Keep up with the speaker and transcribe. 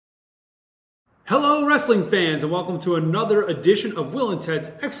Hello, wrestling fans, and welcome to another edition of Will and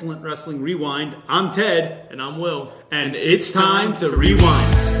Ted's Excellent Wrestling Rewind. I'm Ted. And I'm Will. And it's time to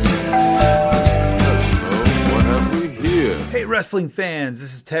rewind. What have we here? Hey, wrestling fans,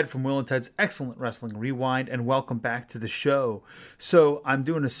 this is Ted from Will and Ted's Excellent Wrestling Rewind, and welcome back to the show. So, I'm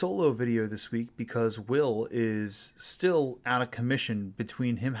doing a solo video this week because Will is still out of commission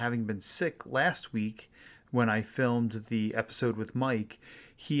between him having been sick last week when I filmed the episode with Mike.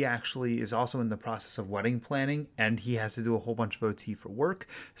 He actually is also in the process of wedding planning, and he has to do a whole bunch of OT for work.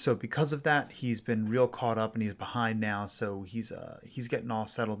 So because of that, he's been real caught up, and he's behind now. So he's getting all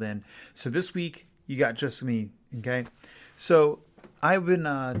settled in. So this week you got just me, okay? So I've been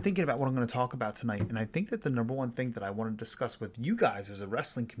thinking about what I'm going to talk about tonight, and I think that the number one thing that I want to discuss with you guys as a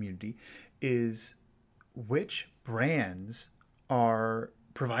wrestling community is which brands are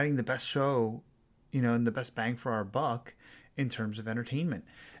providing the best show, and the best bang for our buck in terms of entertainment.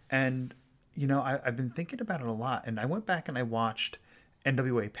 And, I've been thinking about it a lot. And I went back and I watched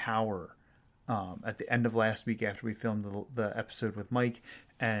NWA Power at the end of last week after we filmed the episode with Mike.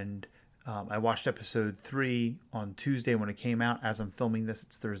 And I watched episode 3 on Tuesday when it came out. As I'm filming this,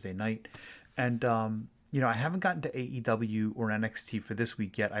 it's Thursday night. And, I haven't gotten to AEW or NXT for this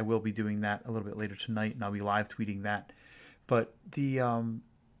week yet. I will be doing that a little bit later tonight, and I'll be live tweeting that. But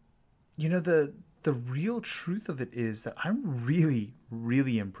the real truth of it is that I'm really,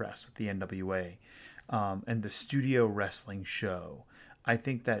 really impressed with the NWA and the studio wrestling show. I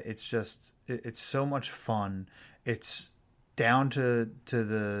think that it's so much fun. It's down to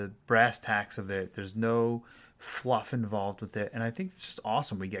the brass tacks of it. There's no fluff involved with it. And I think it's just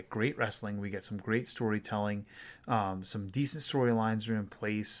awesome. We get great wrestling. We get some great storytelling. Some decent storylines are in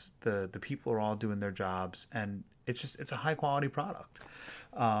place. The people are all doing their jobs. And it's a high quality product.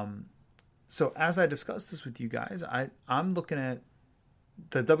 So as I discuss this with you guys, I'm looking at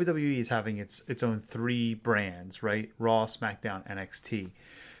the WWE is having its own 3 brands, right? Raw, SmackDown, NXT.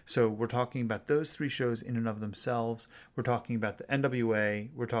 So we're talking about those 3 shows in and of themselves. We're talking about the NWA.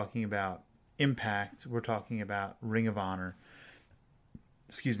 We're talking about Impact. We're talking about Ring of Honor.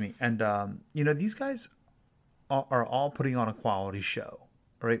 Excuse me. And, these guys are all putting on a quality show.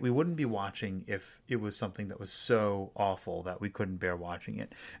 Right, we wouldn't be watching if it was something that was so awful that we couldn't bear watching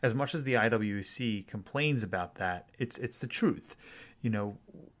it. As much as the IWC complains about that, it's the truth.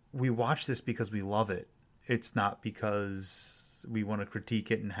 We watch this because we love it. It's not because we want to critique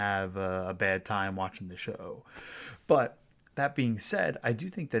it and have a bad time watching the show. But that being said, I do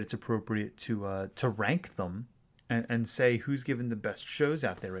think that it's appropriate to rank them and say who's given the best shows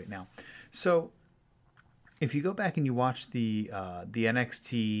out there right now. So if you go back and you watch the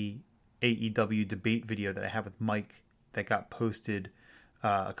NXT AEW debate video that I have with Mike that got posted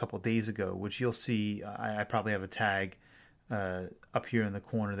a couple of days ago, which you'll see, I probably have a tag up here in the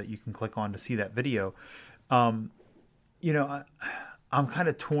corner that you can click on to see that video. I'm kind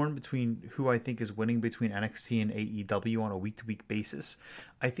of torn between who I think is winning between NXT and AEW on a week-to-week basis.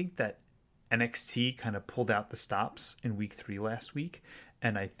 I think that NXT kind of pulled out the stops in week 3 last week,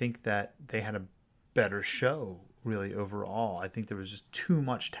 and I think that they had a better show really overall. I think there was just too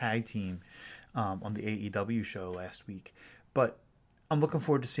much tag team on the AEW show last week, but I'm looking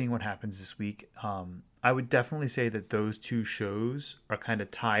forward to seeing what happens this week. I would definitely say that those 2 shows are kind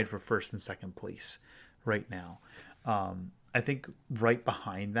of tied for first and second place right now. I think right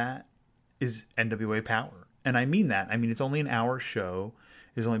behind that is NWA Power, and I mean that. I mean, it's only an hour show.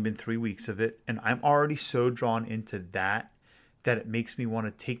 There's only been 3 weeks of it, and I'm already so drawn into that it makes me want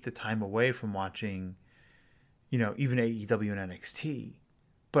to take the time away from watching, even AEW and NXT.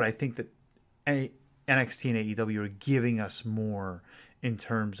 But I think that NXT and AEW are giving us more in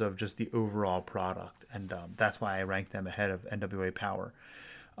terms of just the overall product. And that's why I rank them ahead of NWA Power.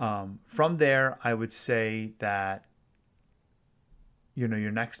 From there, I would say that, your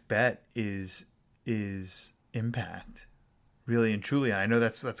next bet is Impact. Really and truly, and I know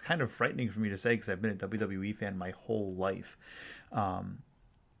that's kind of frightening for me to say because I've been a WWE fan my whole life, but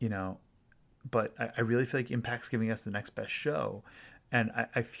I really feel like Impact's giving us the next best show, and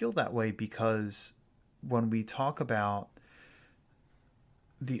I feel that way because when we talk about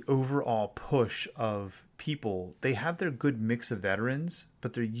the overall push of people, they have their good mix of veterans,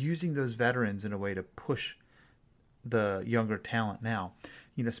 but they're using those veterans in a way to push the younger talent now.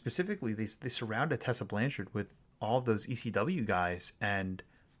 Specifically, they surrounded Tessa Blanchard with all of those ECW guys, and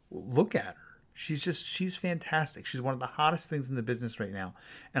look at her. She's fantastic. She's one of the hottest things in the business right now.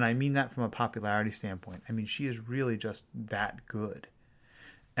 And I mean that from a popularity standpoint. I mean, she is really just that good.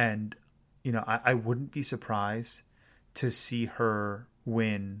 And, I wouldn't be surprised to see her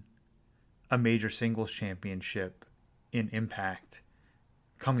win a major singles championship in Impact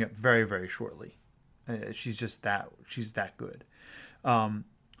coming up very, very shortly. She's that good.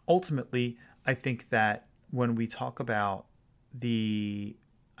 Ultimately, I think that when we talk about the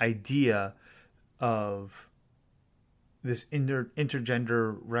idea of this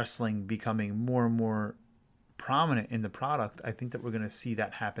intergender wrestling becoming more and more prominent in the product, I think that we're going to see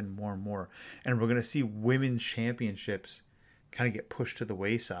that happen more and more. And we're going to see women's championships kind of get pushed to the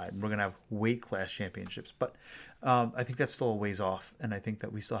wayside. And we're going to have weight class championships. But I think that's still a ways off. And I think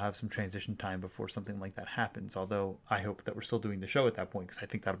that we still have some transition time before something like that happens. Although I hope that we're still doing the show at that point, because I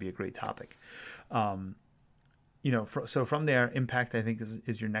think that'll be a great topic. So from there, Impact, I think,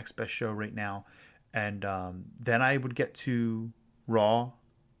 is your next best show right now. And then I would get to Raw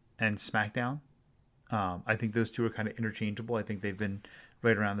and SmackDown. I think those two are kind of interchangeable. I think they've been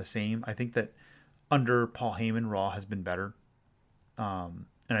right around the same. I think that under Paul Heyman, Raw has been better. And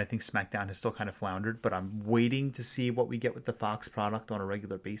I think SmackDown has still kind of floundered. But I'm waiting to see what we get with the Fox product on a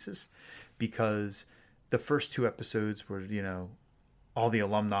regular basis. Because the first two episodes were, all the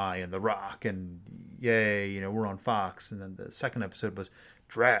alumni and The Rock and yay, we're on Fox. And then the second episode was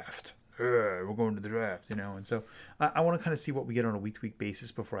draft. We're going to the draft, and so I want to kind of see what we get on a week-to-week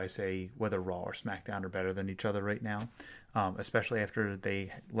basis before I say whether Raw or SmackDown are better than each other right now, especially after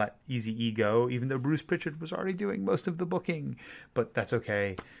they let Eazy-E go, even though Bruce Pritchard was already doing most of the booking, but that's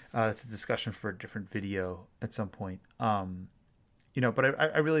okay. It's a discussion for a different video at some point. But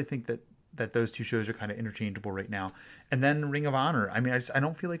I really think that those two shows are kind of interchangeable right now. And then Ring of Honor. I mean, I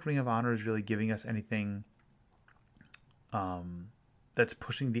don't feel like Ring of Honor is really giving us anything that's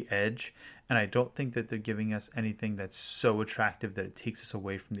pushing the edge, and I don't think that they're giving us anything that's so attractive that it takes us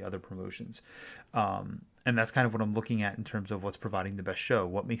away from the other promotions. And that's kind of what I'm looking at in terms of what's providing the best show.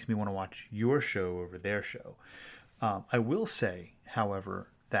 What makes me want to watch your show over their show? I will say, however,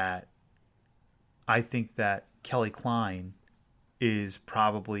 that I think that Kelly Klein is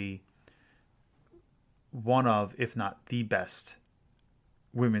probably one of, if not the best,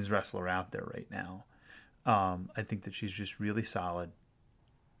 women's wrestler out there right now. I think that she's just really solid.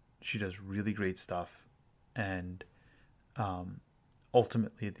 She does really great stuff. And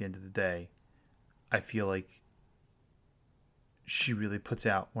ultimately, at the end of the day, I feel like she really puts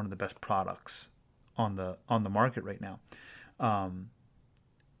out one of the best products on the market right now.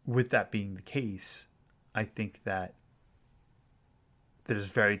 With that being the case, I think that there's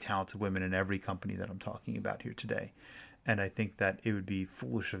very talented women in every company that I'm talking about here today. And I think that it would be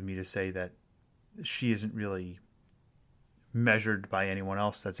foolish of me to say that she isn't really measured by anyone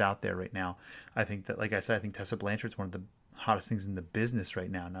else that's out there right now. I think that, like I said, I think Tessa Blanchard's one of the hottest things in the business right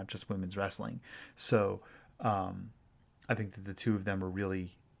now, not just women's wrestling. So I think that the two of them are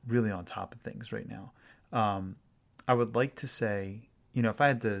really, really on top of things right now. I would like to say, if I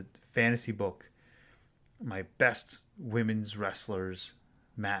had to fantasy book my best women's wrestlers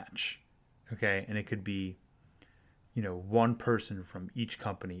match, okay, and it could be, one person from each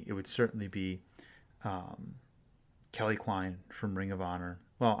company, it would certainly be Kelly Klein from Ring of Honor.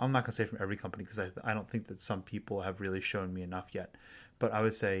 Well, I'm not going to say from every company because I don't think that some people have really shown me enough yet. But I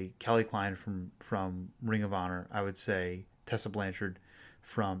would say Kelly Klein from Ring of Honor. I would say Tessa Blanchard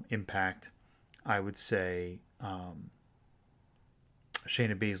from Impact. I would say Shayna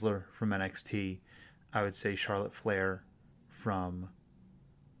Baszler from NXT. I would say Charlotte Flair from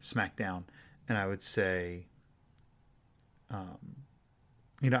SmackDown. And I would say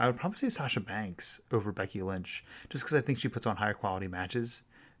I would probably say Sasha Banks over Becky Lynch, just because I think she puts on higher quality matches.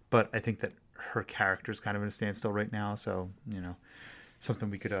 But I think that her character is kind of in a standstill right now. So, something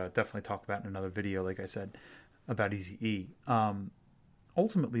we could definitely talk about in another video, like I said, about Eazy-E.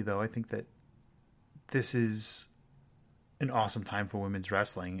 Ultimately, though, I think that this is an awesome time for women's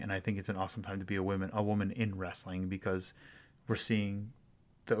wrestling. And I think it's an awesome time to be a woman in wrestling, because we're seeing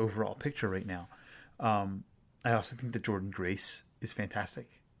the overall picture right now. I also think that Jordynne Grace is fantastic,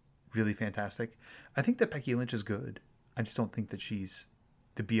 really fantastic. I think that Becky Lynch is good. I just don't think that she's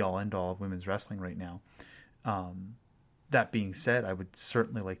the be-all, end-all of women's wrestling right now. That being said, I would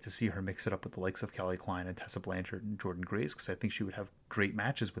certainly like to see her mix it up with the likes of Kelly Klein and Tessa Blanchard and Jordynne Grace, because I think she would have great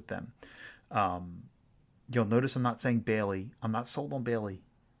matches with them. You'll notice I'm not saying Bayley. I'm not sold on Bayley.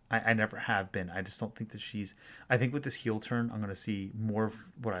 I never have been. I just don't think that she's... I think with this heel turn, I'm going to see more of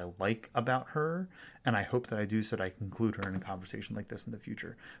what I like about her, and I hope that I do so that I can include her in a conversation like this in the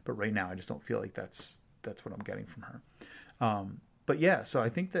future. But right now, I just don't feel like that's what I'm getting from her. But yeah, so I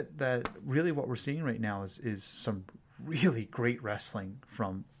think that really what we're seeing right now is some really great wrestling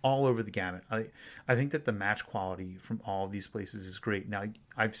from all over the gamut. I think that the match quality from all of these places is great. Now,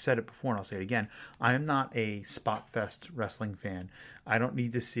 I've said it before and I'll say it again. I am not a spot fest wrestling fan. I don't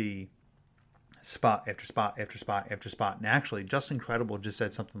need to see spot after spot after spot after spot. And actually, Justin Credible just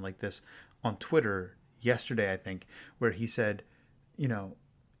said something like this on Twitter yesterday, I think, where he said, you know,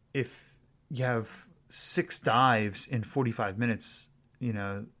 if you have 6 dives in 45 minutes, you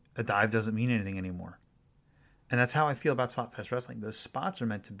know, a dive doesn't mean anything anymore. And that's how I feel about Spot Fest Wrestling. Those spots are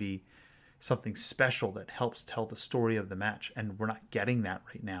meant to be something special that helps tell the story of the match. And we're not getting that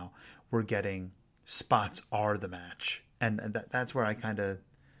right now. We're getting spots are the match. And that's where I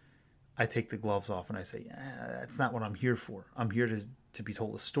take the gloves off and I say, that's not what I'm here for. I'm here to be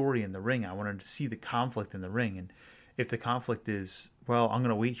told a story in the ring. I wanted to see the conflict in the ring. And if the conflict is, well, I'm going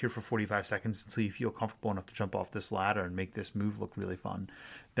to wait here for 45 seconds until you feel comfortable enough to jump off this ladder and make this move look really fun,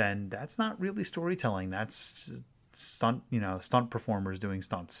 then that's not really storytelling. That's just stunt performers doing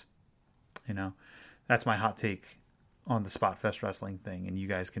stunts. That's my hot take on the Spot Fest Wrestling thing. And you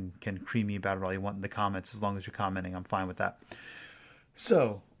guys can cream me about it all you want in the comments. As long as you're commenting, I'm fine with that.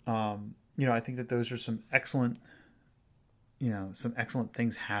 So, I think that those are some excellent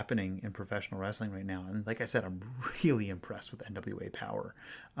things happening in professional wrestling right now. And like I said, I'm really impressed with NWA Power.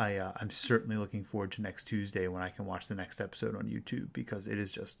 I'm certainly looking forward to next Tuesday when I can watch the next episode on YouTube, because it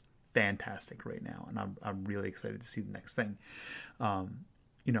is just fantastic right now. And I'm really excited to see the next thing.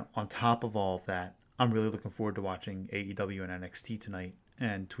 On top of all of that, I'm really looking forward to watching AEW and NXT tonight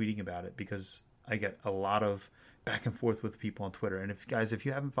and tweeting about it, because I get a lot of back and forth with people on Twitter. And if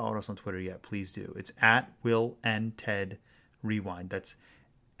you haven't followed us on Twitter yet, please do. It's at Will and Ted Rewind. That's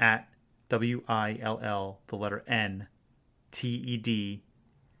at WILL, the letter N, TED,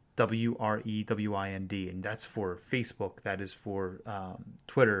 WREWIND. And that's for Facebook. That is for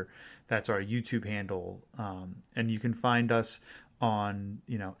Twitter. That's our YouTube handle. And you can find us on,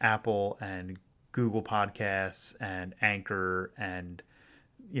 Apple and Google Podcasts and Anchor and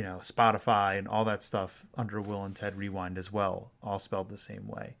Spotify and all that stuff under Will and Ted Rewind as well, all spelled the same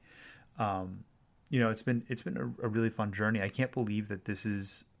way. It's been a really fun journey. I can't believe that this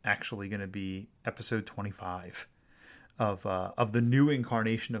is actually going to be episode 25 of the new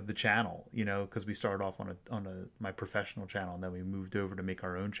incarnation of the channel. Because we started off on my professional channel, and then we moved over to make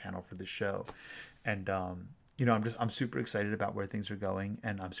our own channel for the show. And I'm super excited about where things are going,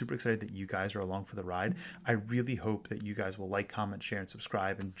 and I'm super excited that you guys are along for the ride. I really hope that you guys will like, comment, share, and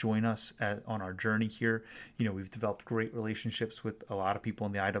subscribe, and join us on our journey here. We've developed great relationships with a lot of people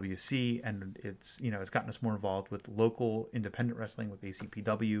in the IWC, and it's gotten us more involved with local independent wrestling with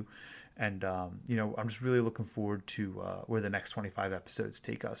ACPW, and I'm just really looking forward to where the next 25 episodes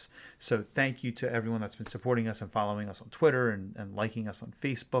take us. So thank you to everyone that's been supporting us and following us on Twitter and liking us on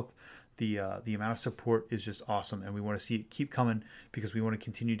Facebook. The amount of support is just awesome, and we want to see it keep coming, because we want to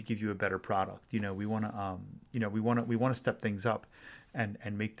continue to give you a better product. We want to step things up and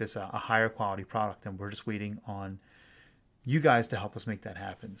make this a higher quality product, and we're just waiting on you guys to help us make that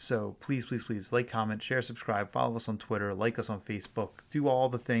happen. So please like, comment, share, subscribe, follow us on Twitter, like us on Facebook, do all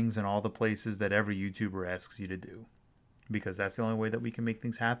the things in all the places that every YouTuber asks you to do, because that's the only way that we can make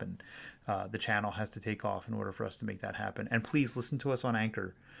things happen. The channel has to take off in order for us to make that happen. And please listen to us on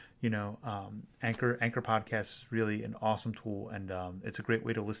Anchor. Anchor Podcast is really an awesome tool, and it's a great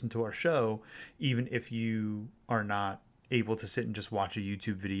way to listen to our show, even if you are not able to sit and just watch a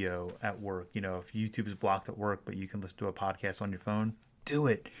YouTube video at work. If YouTube is blocked at work, but you can listen to a podcast on your phone, do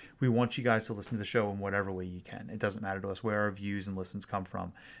it. We want you guys to listen to the show in whatever way you can. It doesn't matter to us where our views and listens come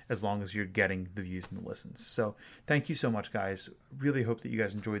from, as long as you're getting the views and the listens. So thank you so much, guys. Really hope that you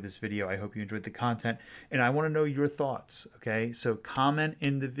guys enjoyed this video. I hope you enjoyed the content, and I want to know your thoughts. Okay, so comment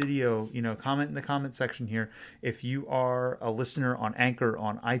in the video, comment in the comment section here. If you are a listener on Anchor,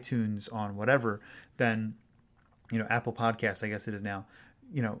 on iTunes, on whatever, then Apple Podcasts, I guess it is now,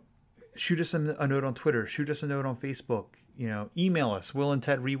 shoot us a note on Twitter, shoot us a note on Facebook, email us,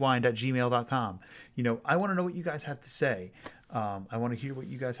 willandtedrewind@gmail.com. I want to know what you guys have to say. I want to hear what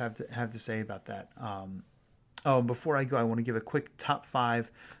you guys have to say about that. Before I go, I want to give a quick top 5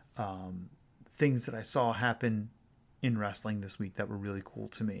 things that I saw happen in wrestling this week that were really cool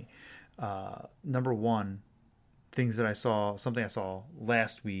to me. Number 1, things that I saw, something I saw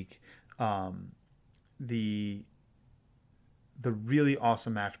last week, the really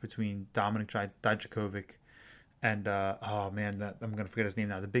awesome match between Dominik Dijakovic and I'm gonna forget his name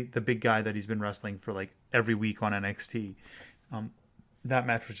now. The big guy that he's been wrestling for like every week on NXT. That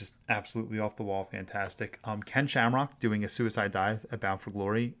match was just absolutely off the wall, fantastic. Ken Shamrock doing a suicide dive at Bound for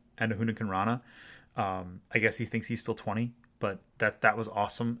Glory and a Hurricane Rana. I guess he thinks he's still 20, but that was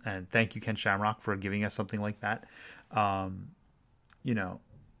awesome. And thank you, Ken Shamrock, for giving us something like that.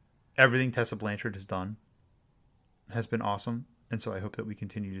 Everything Tessa Blanchard has done has been awesome, and so I hope that we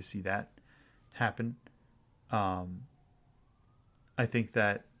continue to see that happen. I think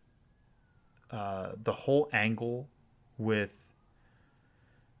that the whole angle with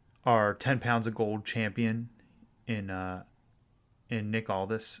our 10 pounds of gold champion in Nick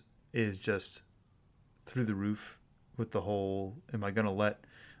Aldis is just through the roof with the whole, am I going to let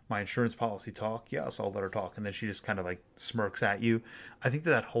my insurance policy talk? Yes, I'll let her talk. And then she just kind of like smirks at you. I think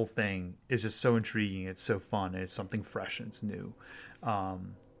that whole thing is just so intriguing. It's so fun. And it's something fresh and it's new.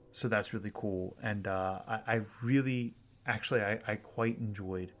 So that's really cool. And I really, actually, I quite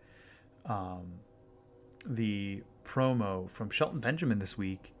enjoyed the promo from Shelton Benjamin this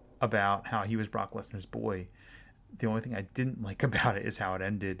week about how he was Brock Lesnar's boy. The only thing I didn't like about it is how it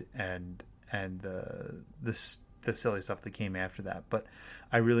ended and the silly stuff that came after that. But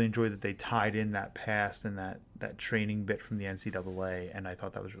I really enjoyed that they tied in that past and that training bit from the NCAA, and I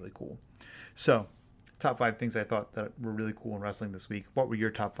thought that was really cool. So, top 5 things I thought that were really cool in wrestling this week. What were your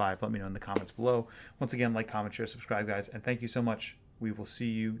top 5? Let me know in the comments below. Once again, like, comment, share, subscribe, guys, and thank you so much. We will see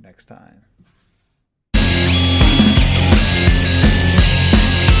you next time.